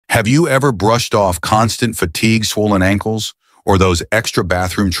Have you ever brushed off constant fatigue, swollen ankles, or those extra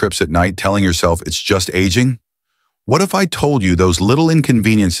bathroom trips at night telling yourself it's just aging? What if I told you those little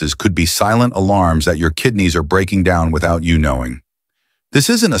inconveniences could be silent alarms that your kidneys are breaking down without you knowing? This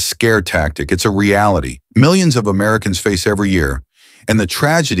isn't a scare tactic, it's a reality millions of Americans face every year, and the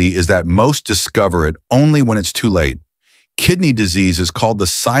tragedy is that most discover it only when it's too late. Kidney disease is called the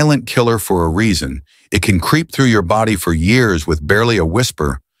silent killer for a reason. It can creep through your body for years with barely a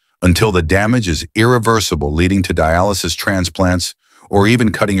whisper, until the damage is irreversible, leading to dialysis, transplants, or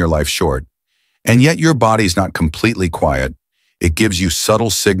even cutting your life short. And yet your body's not completely quiet. It gives you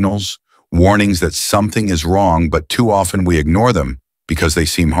subtle signals, warnings that something is wrong, but too often we ignore them because they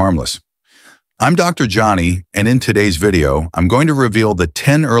seem harmless. I'm Dr. Johnny, and in today's video, I'm going to reveal the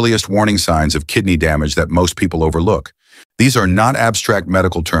 10 earliest warning signs of kidney damage that most people overlook. These are not abstract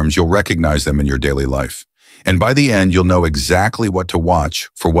medical terms. You'll recognize them in your daily life. And by the end, you'll know exactly what to watch,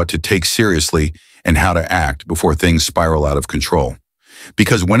 for what to take seriously, and how to act before things spiral out of control.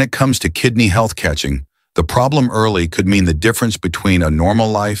 Because when it comes to kidney health catching, the problem early could mean the difference between a normal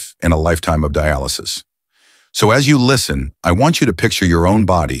life and a lifetime of dialysis. So as you listen, I want you to picture your own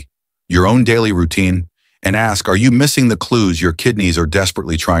body, your own daily routine, and ask, are you missing the clues your kidneys are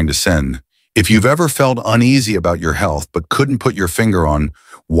desperately trying to send? If you've ever felt uneasy about your health but couldn't put your finger on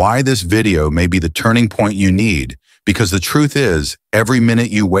why, this video may be the turning point you need, because the truth is, every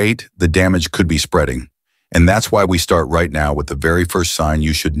minute you wait, the damage could be spreading. And that's why we start right now with the very first sign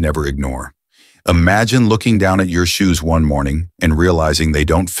you should never ignore. Imagine looking down at your shoes one morning and realizing they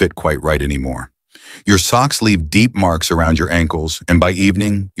don't fit quite right anymore. Your socks leave deep marks around your ankles, and by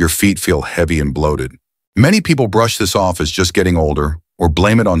evening, your feet feel heavy and bloated. Many people brush this off as just getting older, or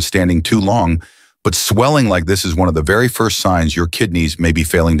blame it on standing too long, but swelling like this is one of the very first signs your kidneys may be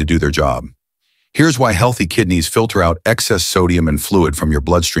failing to do their job. Here's why healthy kidneys filter out excess sodium and fluid from your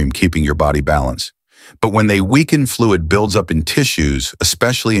bloodstream, keeping your body balanced. But when they weaken, fluid builds up in tissues,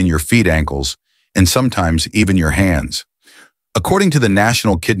 especially in your feet, ankles, and sometimes even your hands. According to the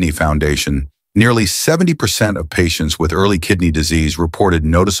National Kidney Foundation, nearly 70% of patients with early kidney disease reported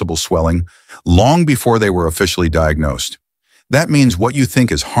noticeable swelling long before they were officially diagnosed. That means what you think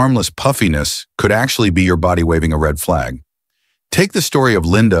is harmless puffiness could actually be your body waving a red flag. Take the story of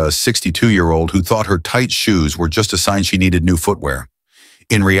Linda, a 62-year-old who thought her tight shoes were just a sign she needed new footwear.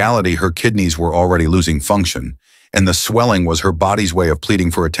 In reality, her kidneys were already losing function, and the swelling was her body's way of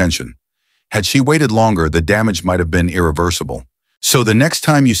pleading for attention. Had she waited longer, the damage might have been irreversible. So the next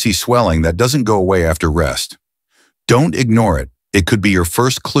time you see swelling that doesn't go away after rest, don't ignore it. It could be your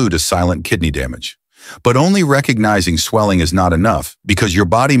first clue to silent kidney damage. But only recognizing swelling is not enough, because your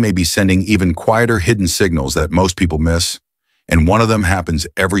body may be sending even quieter hidden signals that most people miss, and one of them happens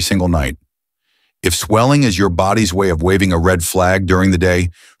every single night. If swelling is your body's way of waving a red flag during the day,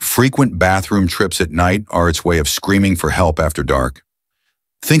 frequent bathroom trips at night are its way of screaming for help after dark.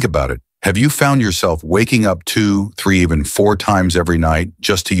 Think about it. Have you found yourself waking up 2, 3, even 4 times every night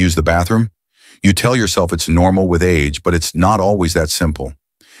just to use the bathroom? You tell yourself it's normal with age, but it's not always that simple.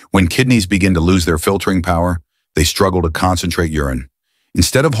 When kidneys begin to lose their filtering power, they struggle to concentrate urine.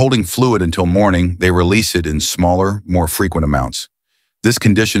 Instead of holding fluid until morning, they release it in smaller, more frequent amounts. This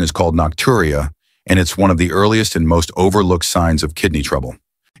condition is called nocturia, and it's one of the earliest and most overlooked signs of kidney trouble.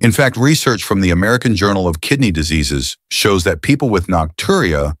 In fact, research from the American Journal of Kidney Diseases shows that people with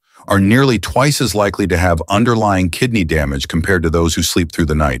nocturia are nearly twice as likely to have underlying kidney damage compared to those who sleep through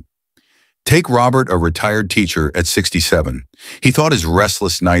the night. Take Robert, a retired teacher at 67. He thought his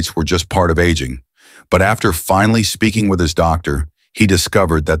restless nights were just part of aging. But after finally speaking with his doctor, he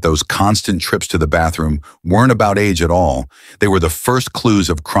discovered that those constant trips to the bathroom weren't about age at all. They were the first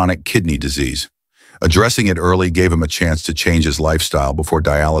clues of chronic kidney disease. Addressing it early gave him a chance to change his lifestyle before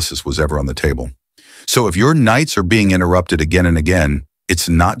dialysis was ever on the table. So if your nights are being interrupted again and again, it's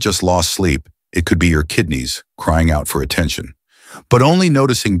not just lost sleep. It could be your kidneys crying out for attention. But only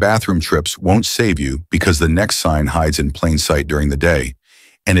noticing bathroom trips won't save you, because the next sign hides in plain sight during the day,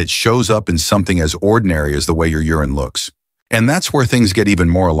 and it shows up in something as ordinary as the way your urine looks. And that's where things get even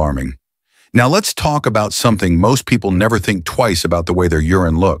more alarming. Now let's talk about something most people never think twice about: the way their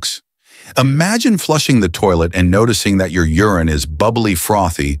urine looks. Imagine flushing the toilet and noticing that your urine is bubbly,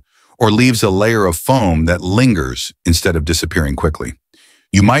 frothy, or leaves a layer of foam that lingers instead of disappearing quickly.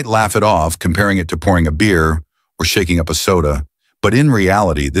 You might laugh it off, comparing it to pouring a beer or shaking up a soda, but in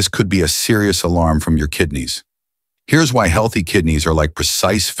reality, this could be a serious alarm from your kidneys. Here's why healthy kidneys are like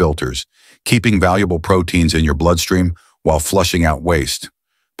precise filters, keeping valuable proteins in your bloodstream while flushing out waste.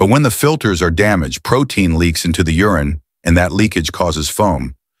 But when the filters are damaged, protein leaks into the urine, and that leakage causes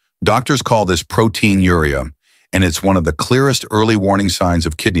foam. Doctors call this proteinuria, and it's one of the clearest early warning signs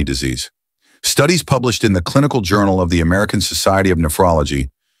of kidney disease. Studies published in the Clinical Journal of the American Society of Nephrology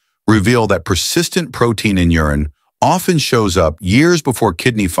reveal that persistent protein in urine often shows up years before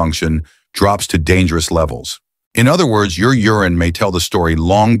kidney function drops to dangerous levels. In other words, your urine may tell the story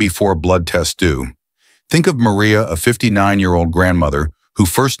long before blood tests do. Think of Maria, a 59-year-old grandmother who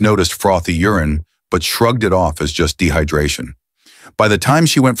first noticed frothy urine but shrugged it off as just dehydration. By the time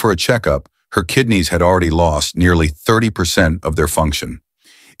she went for a checkup, her kidneys had already lost nearly 30% of their function.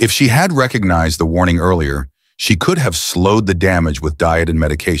 If she had recognized the warning earlier, she could have slowed the damage with diet and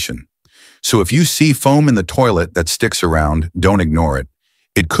medication. So if you see foam in the toilet that sticks around, don't ignore it.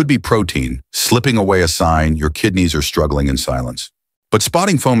 It could be protein, slipping away a sign your kidneys are struggling in silence. But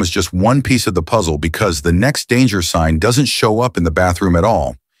spotting foam is just one piece of the puzzle because the next danger sign doesn't show up in the bathroom at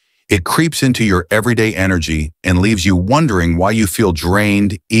all. It creeps into your everyday energy and leaves you wondering why you feel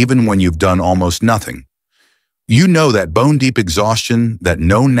drained even when you've done almost nothing. You know that bone-deep exhaustion that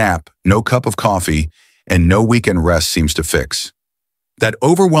no nap, no cup of coffee, and no weekend rest seems to fix. That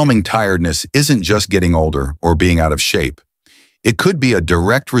overwhelming tiredness isn't just getting older or being out of shape. It could be a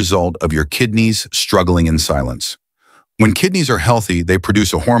direct result of your kidneys struggling in silence. When kidneys are healthy, they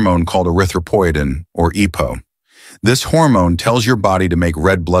produce a hormone called erythropoietin, or EPO. This hormone tells your body to make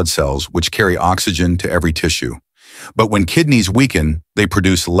red blood cells, which carry oxygen to every tissue. But when kidneys weaken, they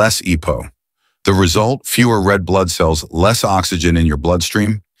produce less EPO. The result, fewer red blood cells, less oxygen in your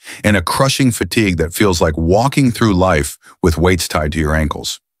bloodstream, and a crushing fatigue that feels like walking through life with weights tied to your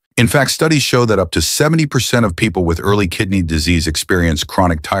ankles. In fact, studies show that up to 70% of people with early kidney disease experience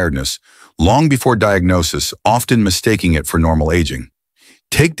chronic tiredness long before diagnosis, often mistaking it for normal aging.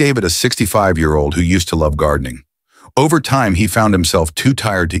 Take David, a 65-year-old who used to love gardening. Over time, he found himself too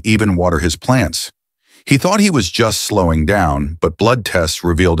tired to even water his plants. He thought he was just slowing down, but blood tests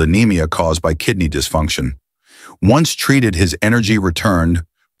revealed anemia caused by kidney dysfunction. Once treated, his energy returned,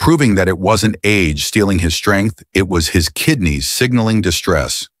 proving that it wasn't age stealing his strength, it was his kidneys signaling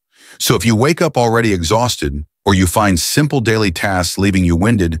distress. So if you wake up already exhausted, or you find simple daily tasks leaving you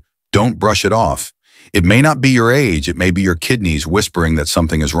winded, don't brush it off. It may not be your age, it may be your kidneys whispering that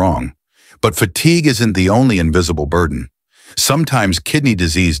something is wrong. But fatigue isn't the only invisible burden. Sometimes kidney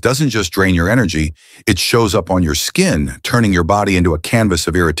disease doesn't just drain your energy, it shows up on your skin, turning your body into a canvas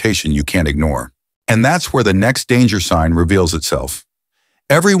of irritation you can't ignore. And that's where the next danger sign reveals itself.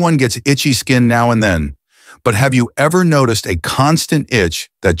 Everyone gets itchy skin now and then, but have you ever noticed a constant itch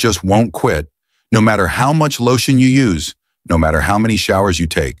that just won't quit, no matter how much lotion you use, no matter how many showers you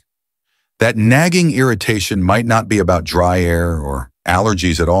take? That nagging irritation might not be about dry air or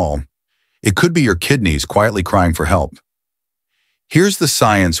allergies at all. It could be your kidneys quietly crying for help. Here's the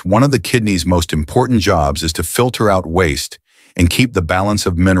science. One of the kidney's most important jobs is to filter out waste and keep the balance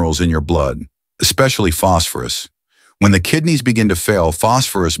of minerals in your blood, especially phosphorus. When the kidneys begin to fail,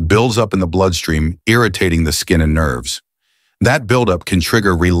 phosphorus builds up in the bloodstream, irritating the skin and nerves. That buildup can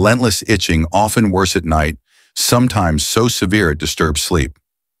trigger relentless itching, often worse at night, sometimes so severe it disturbs sleep.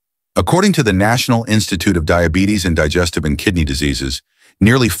 According to the National Institute of Diabetes and Digestive and Kidney Diseases,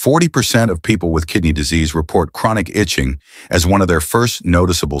 nearly 40% of people with kidney disease report chronic itching as one of their first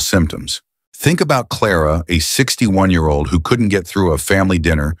noticeable symptoms. Think about Clara, a 61-year-old who couldn't get through a family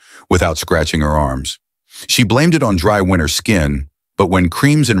dinner without scratching her arms. She blamed it on dry winter skin, but when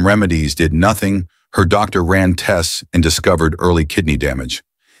creams and remedies did nothing, her doctor ran tests and discovered early kidney damage.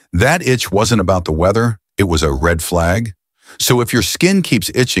 That itch wasn't about the weather, it was a red flag. So if your skin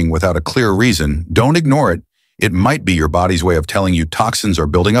keeps itching without a clear reason, don't ignore it. It might be your body's way of telling you toxins are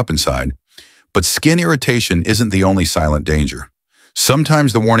building up inside. But skin irritation isn't the only silent danger.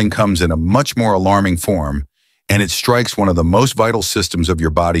 Sometimes the warning comes in a much more alarming form, and it strikes one of the most vital systems of your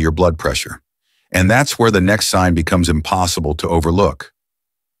body, your blood pressure. And that's where the next sign becomes impossible to overlook.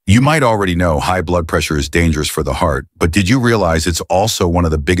 You might already know high blood pressure is dangerous for the heart, but did you realize it's also one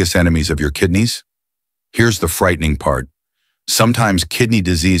of the biggest enemies of your kidneys? Here's the frightening part. Sometimes kidney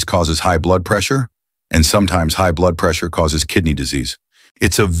disease causes high blood pressure, and sometimes high blood pressure causes kidney disease.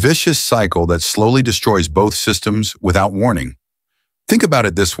 It's a vicious cycle that slowly destroys both systems without warning. Think about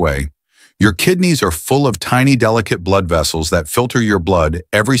it this way. Your kidneys are full of tiny, delicate blood vessels that filter your blood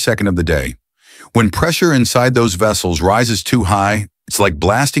every second of the day. When pressure inside those vessels rises too high, it's like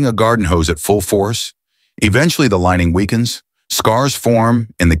blasting a garden hose at full force. Eventually, the lining weakens, scars form,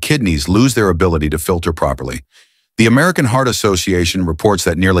 and the kidneys lose their ability to filter properly. The American Heart Association reports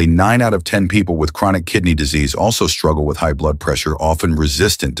that nearly 9 out of 10 people with chronic kidney disease also struggle with high blood pressure, often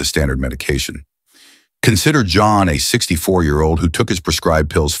resistant to standard medication. Consider John, a 64-year-old who took his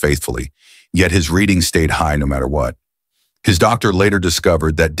prescribed pills faithfully, yet his readings stayed high no matter what. His doctor later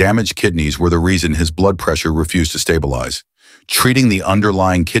discovered that damaged kidneys were the reason his blood pressure refused to stabilize. Treating the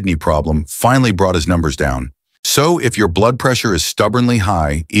underlying kidney problem finally brought his numbers down. So if your blood pressure is stubbornly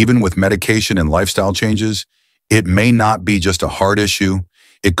high, even with medication and lifestyle changes, it may not be just a heart issue.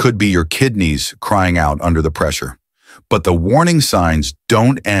 It could be your kidneys crying out under the pressure. But the warning signs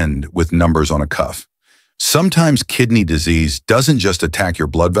don't end with numbers on a cuff. Sometimes kidney disease doesn't just attack your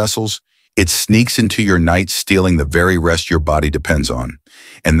blood vessels, it sneaks into your night, stealing the very rest your body depends on.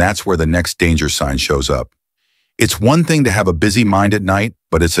 And that's where the next danger sign shows up. It's one thing to have a busy mind at night,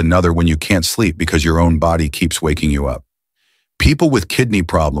 but it's another when you can't sleep because your own body keeps waking you up. People with kidney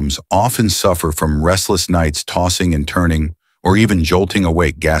problems often suffer from restless nights, tossing and turning, or even jolting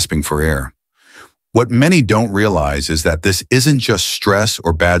awake, gasping for air. What many don't realize is that this isn't just stress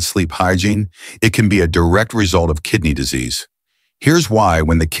or bad sleep hygiene, it can be a direct result of kidney disease. Here's why: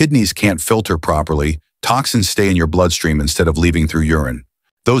 when the kidneys can't filter properly, toxins stay in your bloodstream instead of leaving through urine.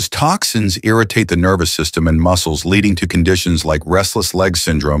 Those toxins irritate the nervous system and muscles, leading to conditions like restless leg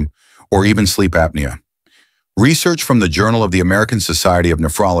syndrome or even sleep apnea. Research from the Journal of the American Society of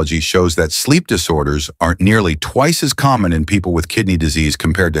Nephrology shows that sleep disorders are nearly twice as common in people with kidney disease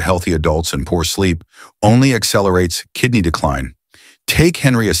compared to healthy adults, and poor sleep only accelerates kidney decline. Take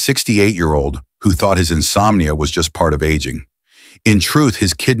Henry, a 68-year-old who thought his insomnia was just part of aging. In truth,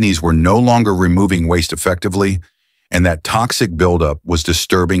 his kidneys were no longer removing waste effectively, and that toxic buildup was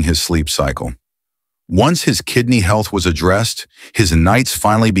disturbing his sleep cycle. Once his kidney health was addressed, his nights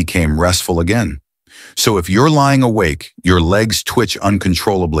finally became restful again. So if you're lying awake, your legs twitch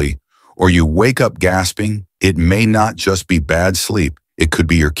uncontrollably, or you wake up gasping, it may not just be bad sleep. It could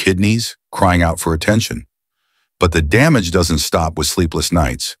be your kidneys crying out for attention. But the damage doesn't stop with sleepless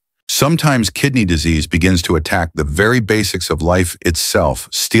nights. Sometimes kidney disease begins to attack the very basics of life itself,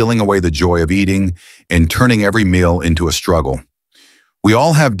 stealing away the joy of eating and turning every meal into a struggle. We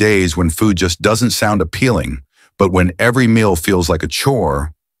all have days when food just doesn't sound appealing, but when every meal feels like a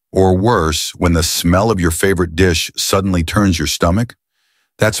chore, or worse, when the smell of your favorite dish suddenly turns your stomach.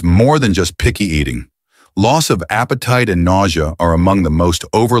 That's more than just picky eating. Loss of appetite and nausea are among the most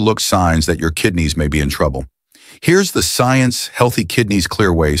overlooked signs that your kidneys may be in trouble. Here's the science: healthy kidneys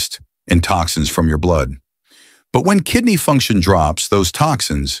clear waste and toxins from your blood. But when kidney function drops, those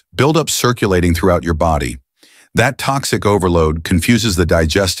toxins build up circulating throughout your body. That toxic overload confuses the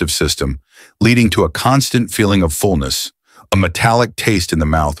digestive system, leading to a constant feeling of fullness, a metallic taste in the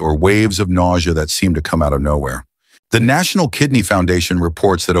mouth, or waves of nausea that seem to come out of nowhere. The National Kidney Foundation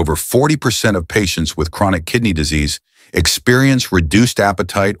reports that over 40% of patients with chronic kidney disease experience reduced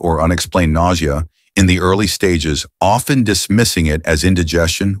appetite or unexplained nausea in the early stages, often dismissing it as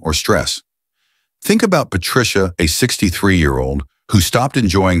indigestion or stress. Think about Patricia, a 63-year-old who stopped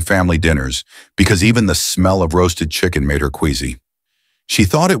enjoying family dinners because even the smell of roasted chicken made her queasy. She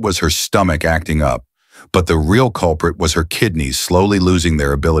thought it was her stomach acting up, but the real culprit was her kidneys slowly losing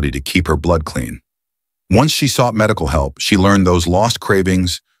their ability to keep her blood clean. Once she sought medical help, she learned those lost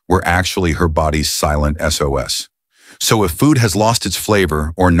cravings were actually her body's silent SOS. So if food has lost its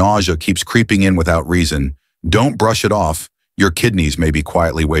flavor or nausea keeps creeping in without reason, don't brush it off. Your kidneys may be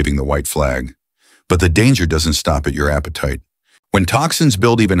quietly waving the white flag. But the danger doesn't stop at your appetite. When toxins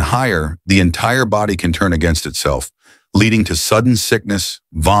build even higher, the entire body can turn against itself, leading to sudden sickness,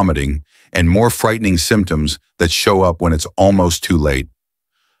 vomiting, and more frightening symptoms that show up when it's almost too late.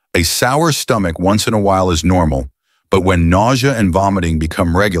 A sour stomach once in a while is normal, but when nausea and vomiting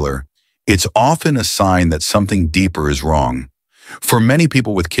become regular, it's often a sign that something deeper is wrong. For many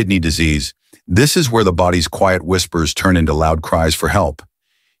people with kidney disease, this is where the body's quiet whispers turn into loud cries for help.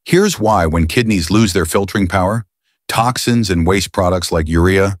 Here's why: when kidneys lose their filtering power, toxins and waste products like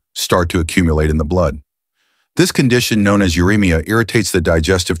urea start to accumulate in the blood. This condition, known as uremia, irritates the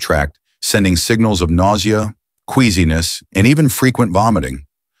digestive tract, sending signals of nausea, queasiness, and even frequent vomiting.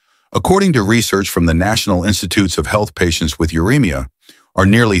 According to research from the National Institutes of Health, patients with uremia are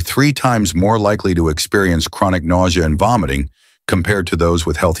nearly 3 times more likely to experience chronic nausea and vomiting compared to those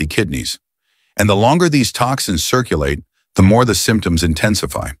with healthy kidneys. And the longer these toxins circulate, the more the symptoms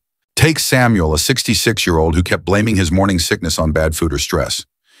intensify. Take Samuel, a 66-year-old who kept blaming his morning sickness on bad food or stress.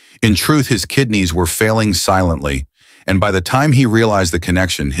 In truth, his kidneys were failing silently, and by the time he realized the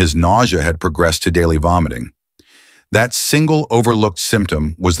connection, his nausea had progressed to daily vomiting. That single overlooked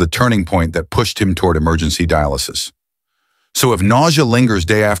symptom was the turning point that pushed him toward emergency dialysis. So if nausea lingers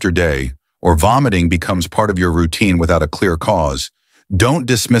day after day, or vomiting becomes part of your routine without a clear cause, don't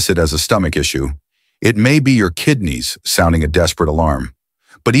dismiss it as a stomach issue. It may be your kidneys sounding a desperate alarm.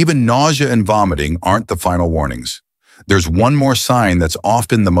 But even nausea and vomiting aren't the final warnings. There's one more sign that's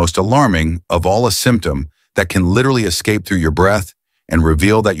often the most alarming of all: a symptom that can literally escape through your breath and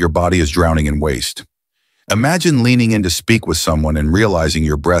reveal that your body is drowning in waste. Imagine leaning in to speak with someone and realizing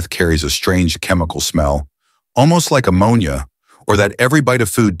your breath carries a strange chemical smell, almost like ammonia, or that every bite of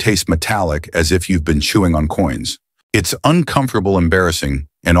food tastes metallic as if you've been chewing on coins. It's uncomfortable, embarrassing,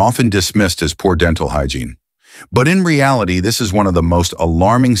 and often dismissed as poor dental hygiene. But in reality, this is one of the most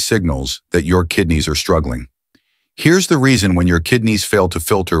alarming signals that your kidneys are struggling. Here's the reason: when your kidneys fail to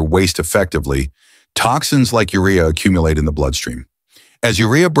filter waste effectively, toxins like urea accumulate in the bloodstream. As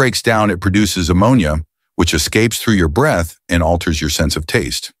urea breaks down, it produces ammonia, which escapes through your breath and alters your sense of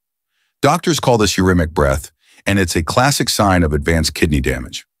taste. Doctors call this uremic breath, and it's a classic sign of advanced kidney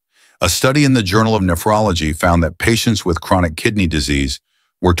damage. A study in the Journal of Nephrology found that patients with chronic kidney disease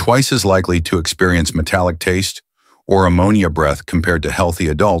were twice as likely to experience metallic taste or ammonia breath compared to healthy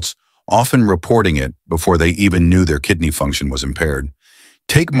adults, often reporting it before they even knew their kidney function was impaired.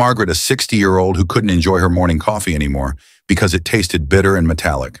 Take Margaret, a 60-year-old who couldn't enjoy her morning coffee anymore because it tasted bitter and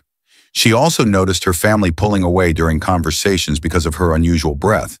metallic. She also noticed her family pulling away during conversations because of her unusual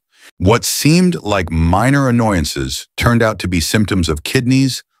breath. What seemed like minor annoyances turned out to be symptoms of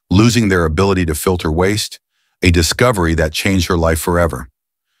kidneys losing their ability to filter waste, a discovery that changed her life forever.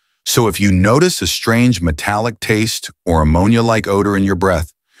 So if you notice a strange metallic taste or ammonia-like odor in your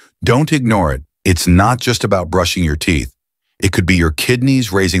breath, don't ignore it. It's not just about brushing your teeth. It could be your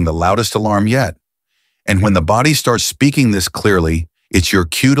kidneys raising the loudest alarm yet. And when the body starts speaking this clearly, it's your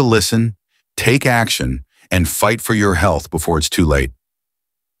cue to listen, take action, and fight for your health before it's too late.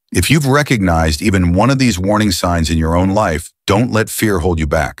 If you've recognized even one of these warning signs in your own life, don't let fear hold you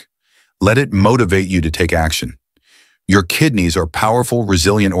back. Let it motivate you to take action. Your kidneys are powerful,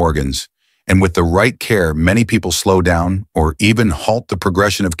 resilient organs, and with the right care, many people slow down or even halt the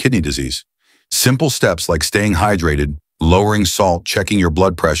progression of kidney disease. Simple steps like staying hydrated, lowering salt, checking your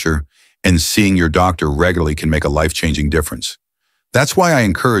blood pressure, and seeing your doctor regularly can make a life-changing difference. That's why I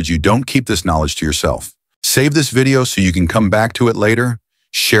encourage you, don't keep this knowledge to yourself. Save this video so you can come back to it later,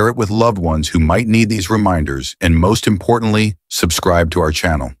 share it with loved ones who might need these reminders, and most importantly, subscribe to our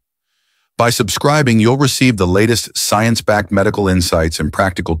channel. By subscribing, you'll receive the latest science-backed medical insights and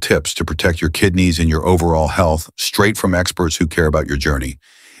practical tips to protect your kidneys and your overall health straight from experts who care about your journey.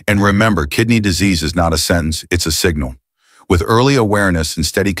 And remember, kidney disease is not a sentence, it's a signal. With early awareness and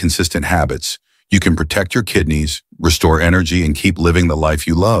steady, consistent habits, you can protect your kidneys, restore energy, and keep living the life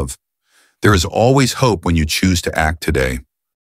you love. There is always hope when you choose to act today.